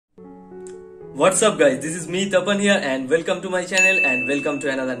What's up guys, this is me Tapan here and welcome to my channel and welcome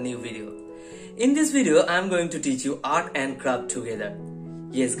to another new video. In this video I am going to teach you art and craft together.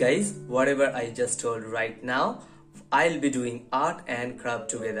 Yes guys, whatever I just told right now, I'll be doing art and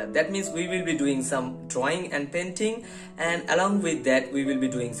craft together. That means we will be doing some drawing and painting, and along with that we will be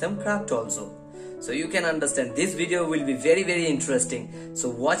doing some craft also. So you can understand this video will be very interesting.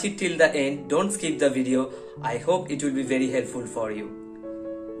 So watch it till the end, don't skip the video. I hope it will be very helpful for you.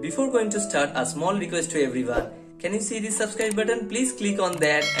 Before going to start, a small request to everyone. Can you see the subscribe button? Please click on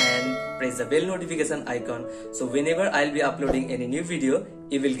that and press the bell notification icon. So whenever I'll be uploading any new video,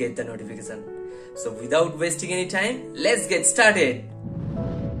 you will get the notification. So without wasting any time, let's get started.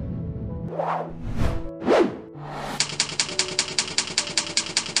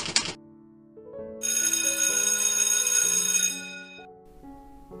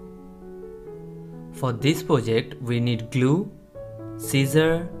 For this project, we need glue,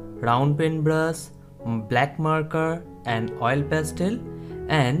 scissor, round pen brush, black marker and oil pastel,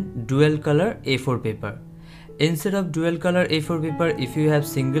 and dual color A4 paper. Instead of dual color A4 paper, if you have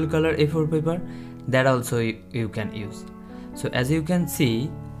single color A4 paper, that also you can use. So as you can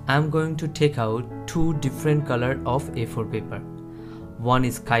see, I'm going to take out two different color of A4 paper. One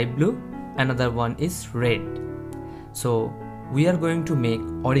is sky blue, another one is red. So we are going to make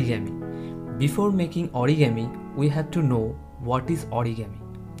origami. Before making origami, we have to know what is origami.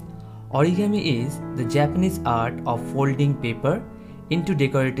 Origami is the Japanese art of folding paper into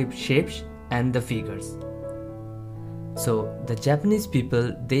decorative shapes and the figures. So the Japanese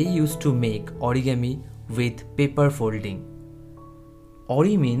people, they used to make origami with paper folding.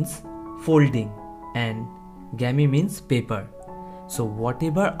 Ori means folding and gami means paper. So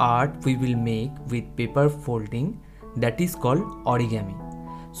whatever art we will make with paper folding, that is called origami.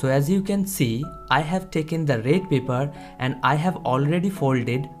 So as you can see, I have taken the red paper and I have already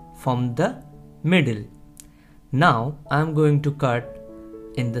folded from the middle. Now I am going to cut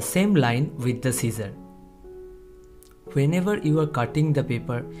in the same line with the scissor. Whenever you are cutting the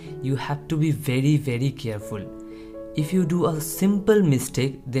paper, you have to be very careful. If you do a simple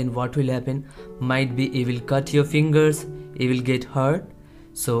mistake, then what will happen? Might be you will cut your fingers, you will get hurt.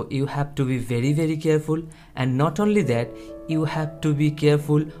 So you have to be very careful, and not only that, you have to be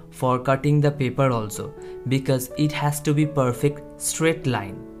careful for cutting the paper also, because it has to be perfect straight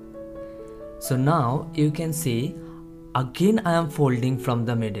line. So now you can see, again I am folding from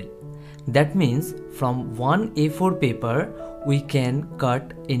the middle. That means from one A4 paper we can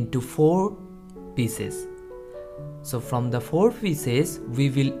cut into 4 pieces. So from the 4 pieces we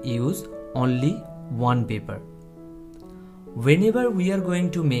will use only one paper. Whenever we are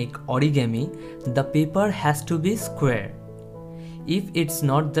going to make origami, the paper has to be square. If it's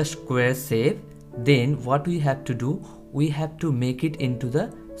not the square shape, then what we have to do, we have to make it into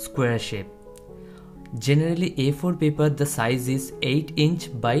the square shape. Generally A4 paper, the size is 8 inch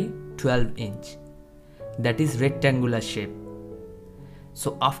by 12 inch. That is rectangular shape.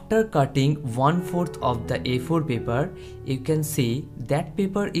 So after cutting 1/4 of the A4 paper, you can see that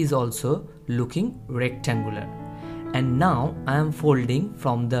paper is also looking rectangular. And now I am folding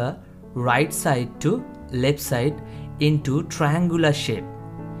from the right side to left side into triangular shape.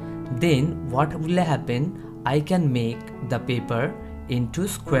 Then what will happen? I can make the paper into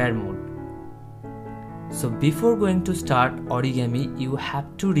square mode. So before going to start origami, you have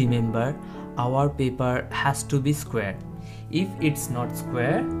to remember our paper has to be square. If it's not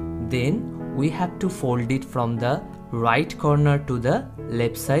square, then we have to fold it from the right corner to the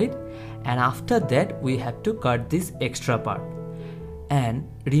left side, and after that we have to cut this extra part. And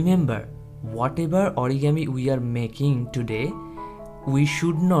remember, whatever origami we are making today, we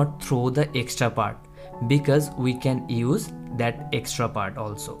should not throw the extra part, because we can use that extra part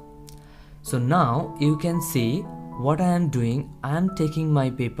also. So now you can see what I am doing. I am taking my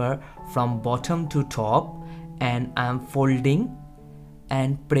paper from bottom to top and I am folding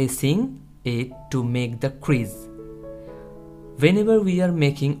and pressing it to make the crease. Whenever we are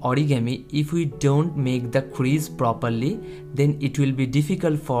making origami, if we don't make the crease properly, then it will be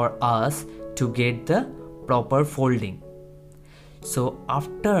difficult for us to get the proper folding. So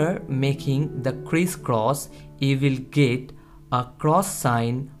after making the crisscross, you will get a cross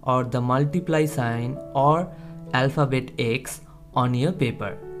sign or the multiply sign or alphabet X on your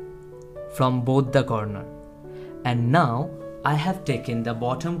paper from both the corner. And now I have taken the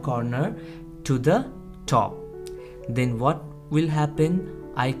bottom corner to the top. Then what will happen?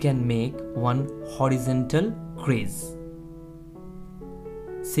 I can make one horizontal crease.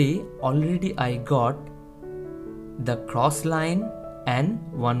 See, already I got the cross line and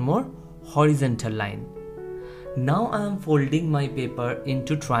one more horizontal line. Now I am folding my paper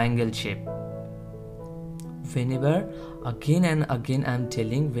into triangle shape. whenever, again and again I'm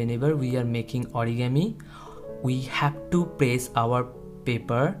telling, whenever we are making origami, we have to press our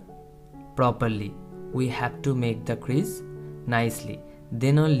paper properly. We have to make the crease nicely.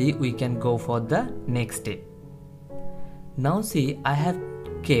 Then only we can go for the next step. Now see, I have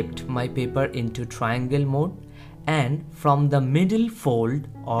kept my paper into triangle mode, and from the middle fold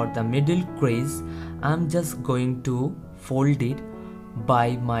or the middle crease, I'm just going to fold it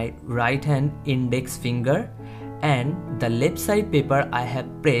by my right hand index finger, and the left side paper I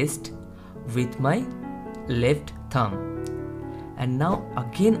have pressed with my left thumb. And now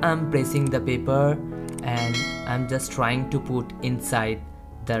again I'm pressing the paper and I'm just trying to put inside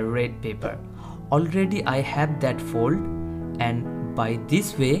the red paper. Already I have that fold, and by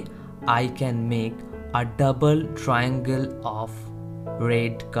this way I can make a double triangle of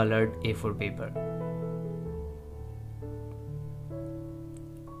red colored A4 paper.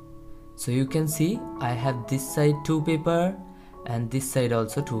 So you can see I have this side 2 paper and this side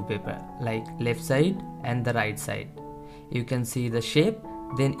also 2 paper, like left side and the right side. You can see the shape,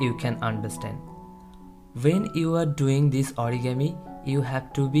 then you can understand. When you are doing this origami, you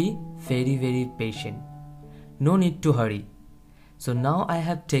have to be very patient. No need to hurry. So now I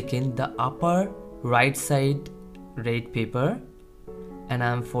have taken the upper right side red paper and I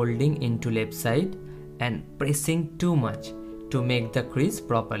am folding into left side and pressing too much to make the crease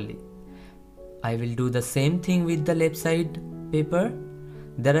properly. I will do the same thing with the left side paper.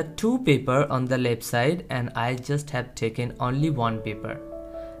 There are 2 paper on the left side and I just have taken only 1 paper,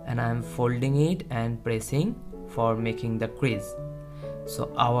 and I am folding it and pressing for making the crease.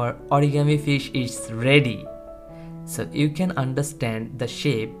 So our origami fish is ready. So you can understand the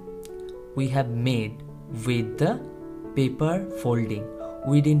shape we have made with the paper folding.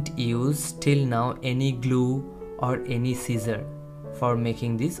 We didn't use till now any glue or any scissor for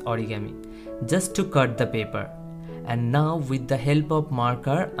making this origami, just to cut the paper. And now with the help of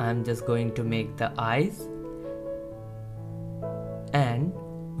marker, I am just going to make the eyes and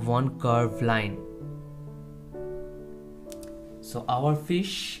one curved line. So our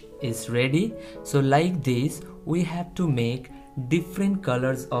fish is ready. So like this, we have to make different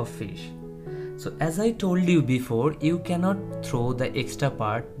colors of fish. So as I told you before, you cannot throw the extra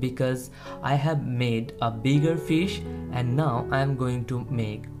part because I have made a bigger fish, and now I am going to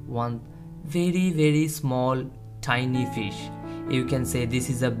make one very small tiny fish. You can say this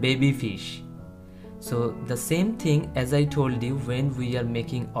is a baby fish. So the same thing as I told you, when we are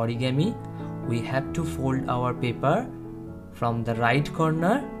making origami, we have to fold our paper from the right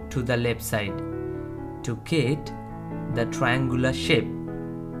corner to the left side to get the triangular shape.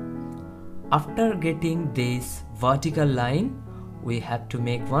 After getting this vertical line, we have to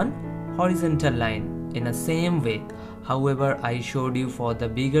make one horizontal line in the same way. However, I showed you for the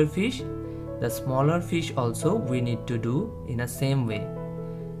bigger fish, the smaller fish also we need to do in the same way.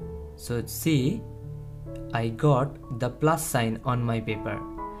 So see, I got the plus sign on my paper,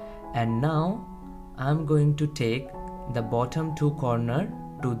 and now I'm going to take the bottom 2 corner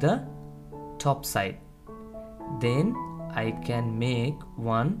to the top side. Then I can make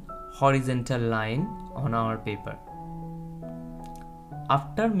one horizontal line on our paper.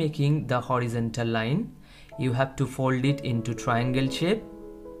 After making the horizontal line, you have to fold it into triangle shape.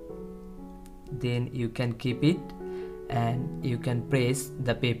 Then you can keep it and you can press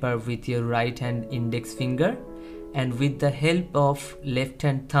the paper with your right hand index finger, and with the help of left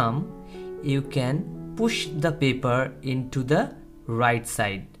hand thumb you can push the paper into the right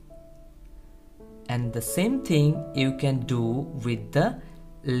side. And the same thing you can do with the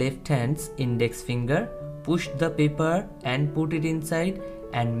left hand's index finger. Push the paper and put it inside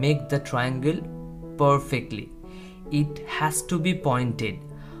and make the triangle perfectly. It has to be pointed.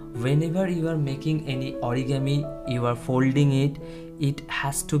 Whenever you are making any origami, you are folding it, it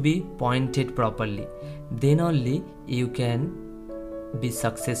has to be pointed properly. Then only you can be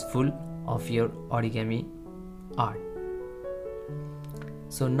successful of your origami art.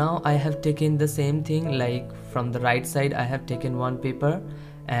 So now I have taken the same thing, like from the right side I have taken 1 paper,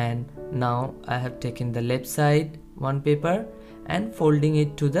 and now I have taken the left side 1 paper and folding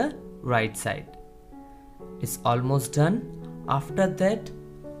it to the right side. It's almost done. After that,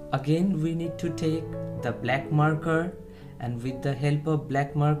 again we need to take the black marker, and with the help of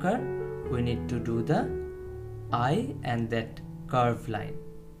black marker we need to do the eye and that curved line.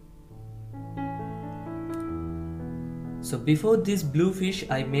 So before this blue fish,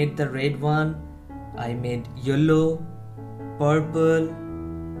 I made the red one, I made yellow, purple,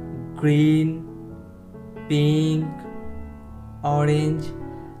 green, pink, orange.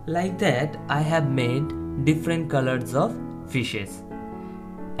 Like that I have made different colors of fishes.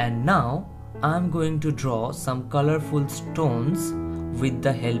 And now I'm going to draw some colorful stones with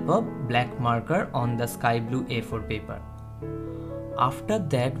the help of black marker on the sky blue A4 paper. After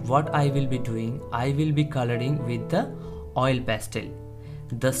that, what I will be doing, I will be coloring with the oil pastel.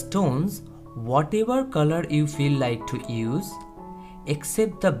 The stones, whatever color you feel like to use,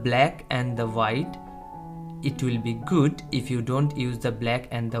 except the black and the white, it will be good if you don't use the black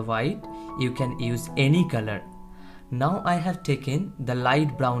and the white, you can use any color. Now I have taken the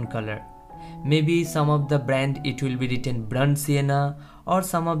light brown color. Maybe some of the brand it will be written burnt sienna, or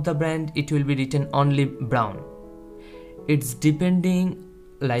some of the brand it will be written only brown. It's depending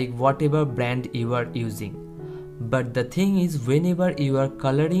like whatever brand you are using. But the thing is, whenever you are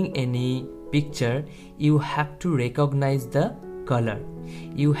coloring any picture, you have to recognize the color.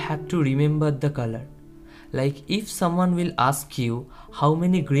 You have to remember the color. Like if someone will ask you how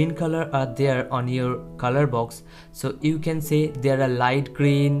many green color are there on your color box, so you can say there are light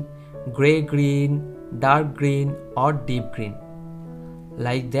green, gray green, dark green or deep green.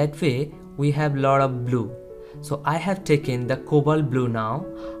 Like that way we have lot of blue. So I have taken the cobalt blue now.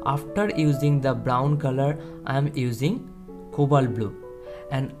 After using the brown color, I am using cobalt blue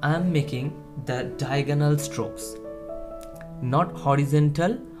and I am making the diagonal strokes. Not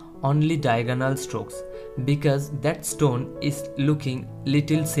horizontal, only diagonal strokes, because that stone is looking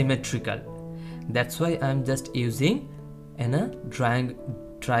little symmetrical. That's why I am just using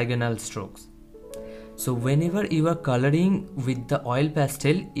diagonal strokes. So whenever you are coloring with the oil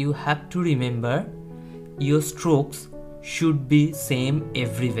pastel, you have to remember your strokes should be same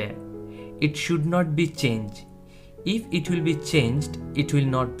everywhere. It should not be changed. If it will be changed, it will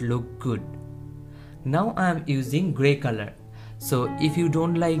not look good. Now I am using gray color. So if you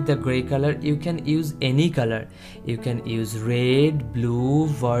don't like the gray color, you can use any color. You can use red, blue,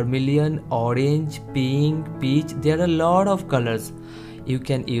 vermilion, orange, pink, peach. There are a lot of colors. You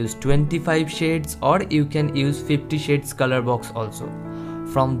can use 25 shades or you can use 50 shades color box also.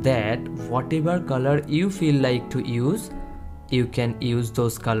 From that, whatever color you feel like to use, you can use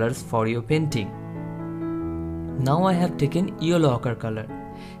those colors for your painting. Now I have taken yellow ochre color.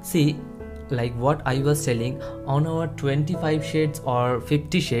 See, like what I was telling, on our 25 shades or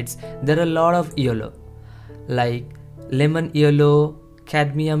 50 shades, there are a lot of yellow. Like lemon yellow,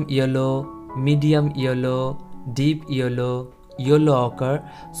 cadmium yellow, medium yellow, deep yellow, yellow ochre.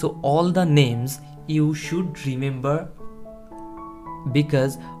 So all the names you should remember,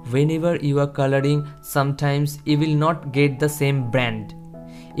 because whenever you are coloring, sometimes you will not get the same brand.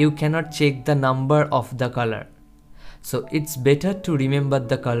 You cannot check the number of the color. So it's better to remember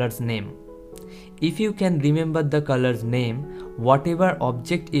the color's name. If you can remember the color's name, whatever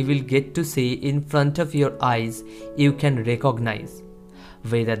object you will get to see in front of your eyes, you can recognize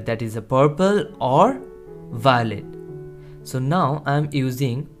whether that is a purple or violet. So now I am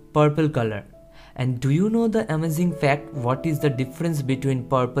using purple color. And do you know the amazing fact what is the difference between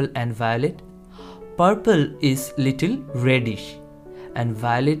purple and violet? Purple is little reddish and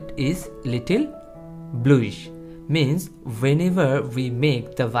violet is little bluish. Means whenever we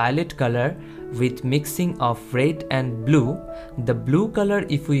make the violet color with mixing of red and blue, the blue color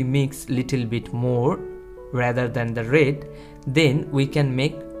if we mix little bit more rather than the red, then we can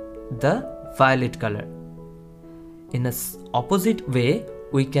make the violet color. In a opposite way,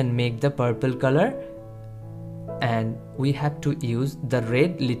 we can make the purple color and we have to use the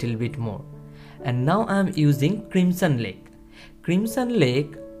red little bit more. And now I am using crimson lake. Crimson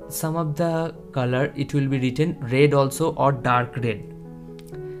lake, some of the color it will be written red also or dark red.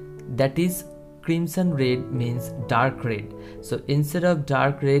 That is crimson red means dark red. So instead of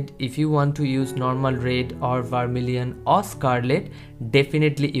dark red, if you want to use normal red or vermilion or scarlet,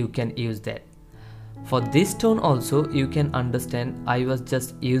 definitely you can use that. For this tone also you can understand I was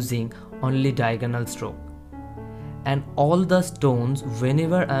just using only diagonal stroke. And all the stones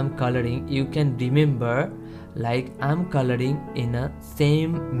whenever I am coloring, you can remember like I am coloring in a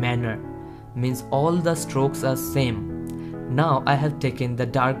same manner. Means all the strokes are same. Now I have taken the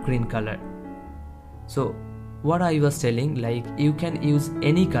dark green color. So what I was telling, like you can use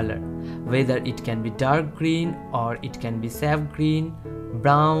any color, whether it can be dark green or it can be sap green,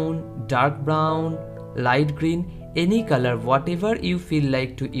 brown, dark brown, light green, any color, whatever you feel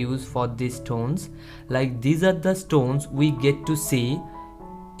like to use for these stones. Like these are the stones we get to see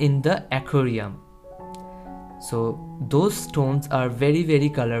in the aquarium. So those stones are very very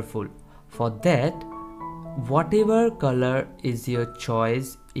colorful. For that, whatever color is your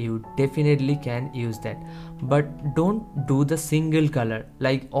choice, you definitely can use that. But don't do the single color,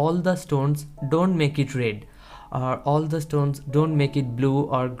 like all the stones don't make it red or all the stones don't make it blue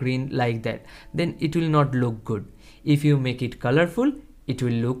or green like that. Then it will not look good. If you make it colorful, it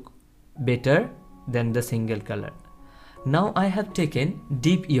will look better than the single color. Now I have taken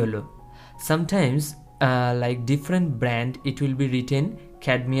deep yellow. Sometimes like different brand it will be written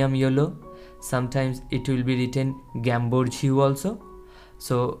cadmium yellow, sometimes it will be written gamboge hue also.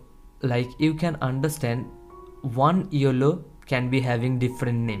 So like you can understand one yellow can be having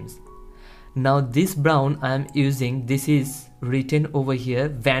different names. Now this brown I am using, this is written over here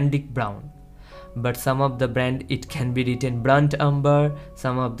Van Dyck brown, but some of the brand it can be written burnt umber,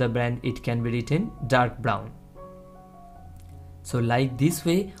 some of the brand it can be written dark brown. So like this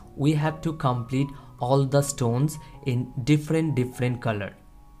way we have to complete all the stones in different color,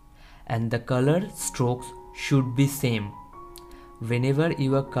 and the color strokes should be same. Whenever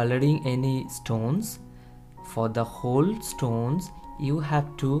you are coloring any stones, for the whole stones you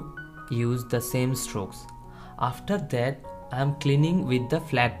have to use the same strokes. After that I am cleaning with the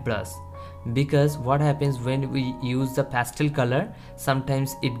flat brush, because what happens when we use the pastel color,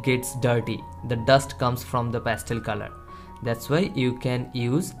 sometimes it gets dirty, the dust comes from the pastel color. That's why you can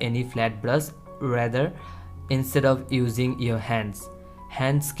use any flat brush rather instead of using your hands.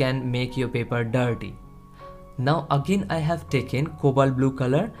 Hands can make your paper dirty. Now again I have taken cobalt blue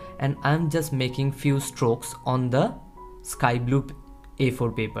color and I am just making few strokes on the sky blue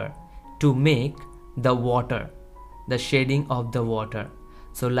A4 paper to make the water, the shading of the water.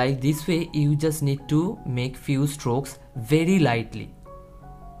 So like this way you just need to make few strokes very lightly.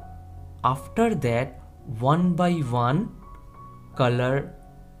 After that, one by one color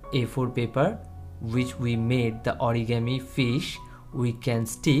A4 paper which we made the origami fish, we can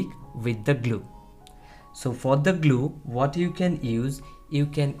stick with the glue. So for the glue, what you can use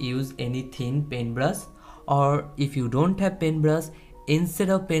any thin paintbrush, or if you don't have paintbrush, instead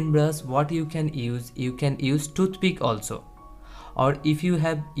of paintbrush what you can use toothpick also, or if you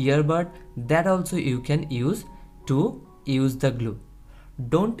have earbud, that also you can use to use the glue.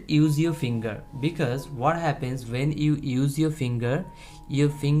 Don't use your finger, because what happens when you use your finger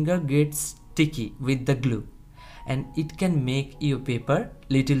gets sticky with the glue and it can make your paper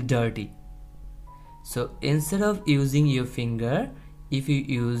little dirty. So instead of using your finger, if you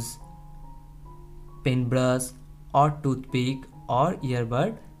use paintbrush or toothpick or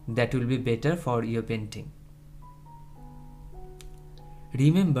earbud, that will be better for your painting.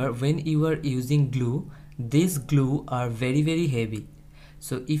 Remember, when you are using glue, these glue are very heavy.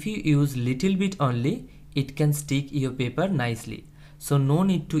 So if you use little bit only, it can stick your paper nicely. So no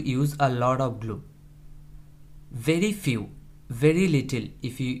need to use a lot of glue. Very few, very little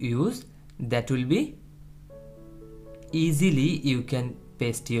if you use, that will be easily you can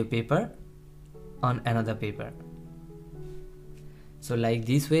paste your paper on another paper. So like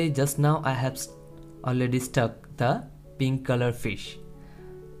this way, just now I have already stuck the pink color fish.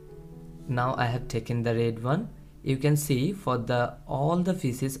 Now I have taken the red one. You can see for all the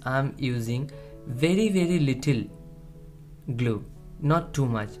fishes I am using very little glue, not too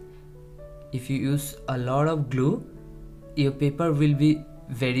much. If you use a lot of glue, your paper will be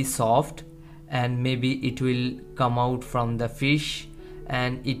very soft and maybe it will come out from the fish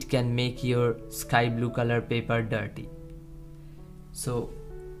and it can make your sky blue color paper dirty. So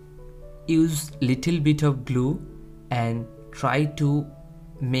use little bit of glue and try to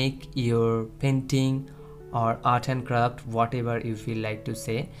make your painting or art and craft, whatever you feel like to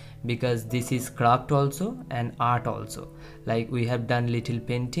say, because this is craft also and art also. Like we have done little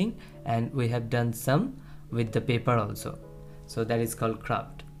painting and we have done some with the paper also, so that is called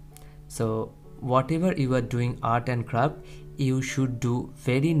craft. So whatever you are doing art and craft, you should do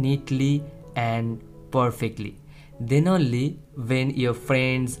very neatly and perfectly. Then only when your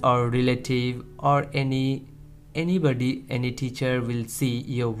friends or relative or anybody, any teacher will see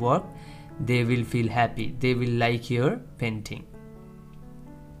your work, they will feel happy, they will like your painting.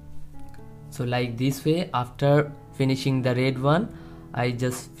 So like this way, after finishing the red one, I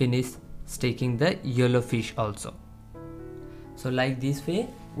just finished sticking the yellow fish also. So like this way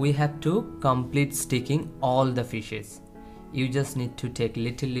we have to complete sticking all the fishes. You just need to take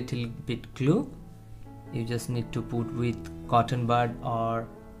little bit glue. You just need to put with cotton bud or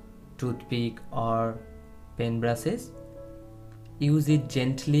toothpick or pen brushes. Use it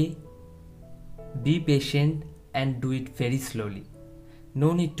gently. Be patient and do it very slowly.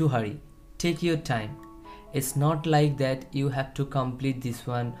 No need to hurry. Take your time. It's not like that you have to complete this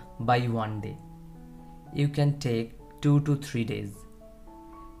one by one day. You can take 2 to 3 days.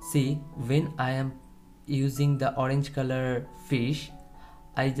 See, when I am using the orange color fish,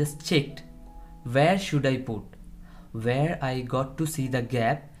 I just checked where should I put. Where I got to see the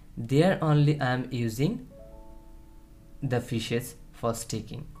gap, there only I am using the fishes for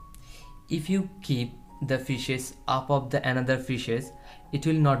sticking. If you keep the fishes up of the another fishes, it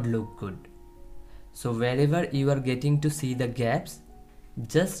will not look good. So wherever you are getting to see the gaps,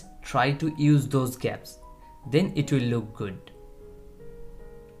 just try to use those gaps, then it will look good.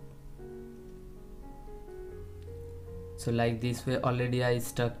 So like this way already I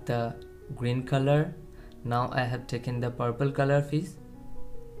stuck the green color. Now I have taken the purple color fish.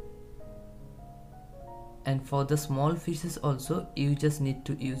 And for the small fishes also, you just need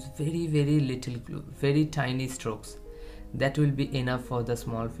to use very little glue, very tiny strokes. That will be enough for the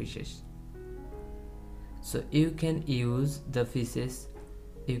small fishes. So you can use the fishes,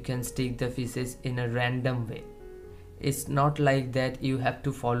 you can stick the fishes in a random way. It's not like that you have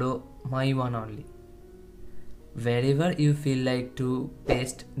to follow my one only. Wherever you feel like to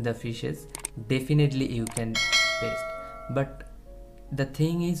paste the fishes, definitely you can paste. But the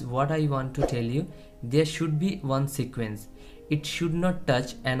thing is, what I want to tell you, there should be one sequence. It should not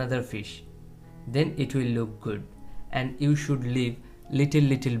touch another fish. Then it will look good. And you should leave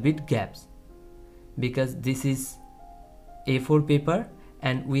little bit gaps. Because this is A4 paper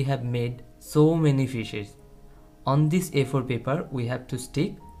and we have made so many fishes. On this A4 paper, we have to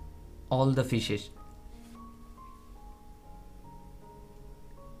stick all the fishes.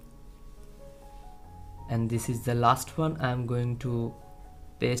 And this is the last one I am going to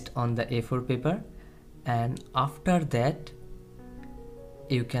paste on the A4 paper, and after that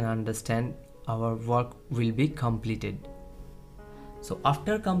you can understand our work will be completed. So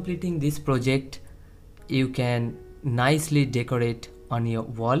after completing this project, you can nicely decorate on your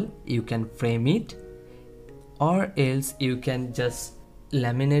wall, you can frame it, or else you can just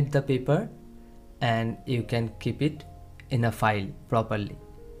laminate the paper and you can keep it in a file properly.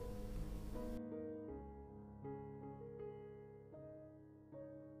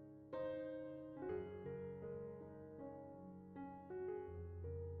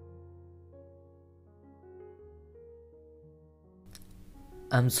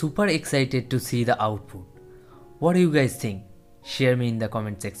 I'm super excited to see the output. What do you guys think? Share me in the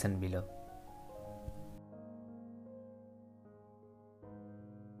comment section below.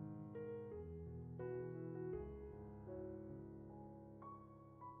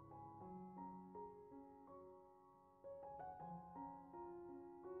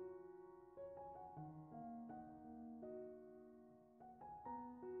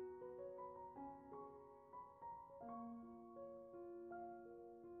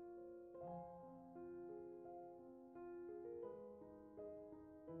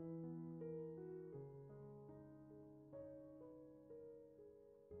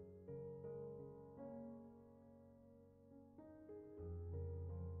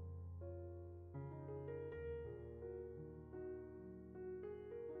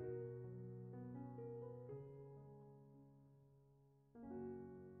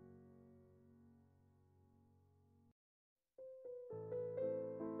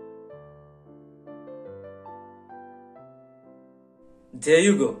 There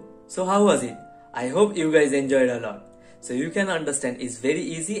you go. So how was it? I hope you guys enjoyed a lot. So you can understand it's very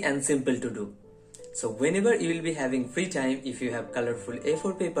easy and simple to do. So whenever you will be having free time, if you have colorful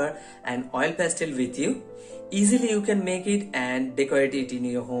A4 paper and oil pastel with you, easily you can make it and decorate it in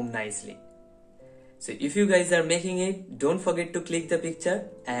your home nicely. So if you guys are making it, don't forget to click the picture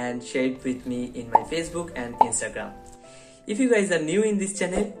and share it with me in my Facebook and Instagram. If you guys are new in this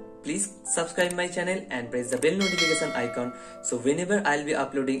channel, please subscribe my channel and press the bell notification icon, so whenever I'll be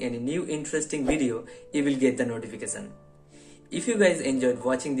uploading any new interesting video, you will get the notification. If you guys enjoyed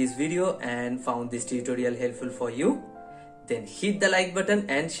watching this video and found this tutorial helpful for you, then hit the like button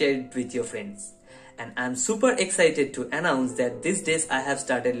and share it with your friends. And I'm super excited to announce that these days I have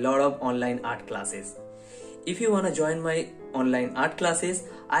started a lot of online art classes. If you want to join my online art classes,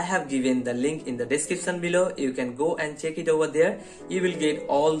 I have given the link in the description below. You can go and check it over there. You will get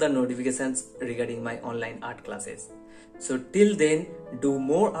all the notifications regarding my online art classes. So till then, do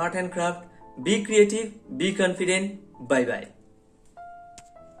more art and craft, be creative, be confident. Bye bye.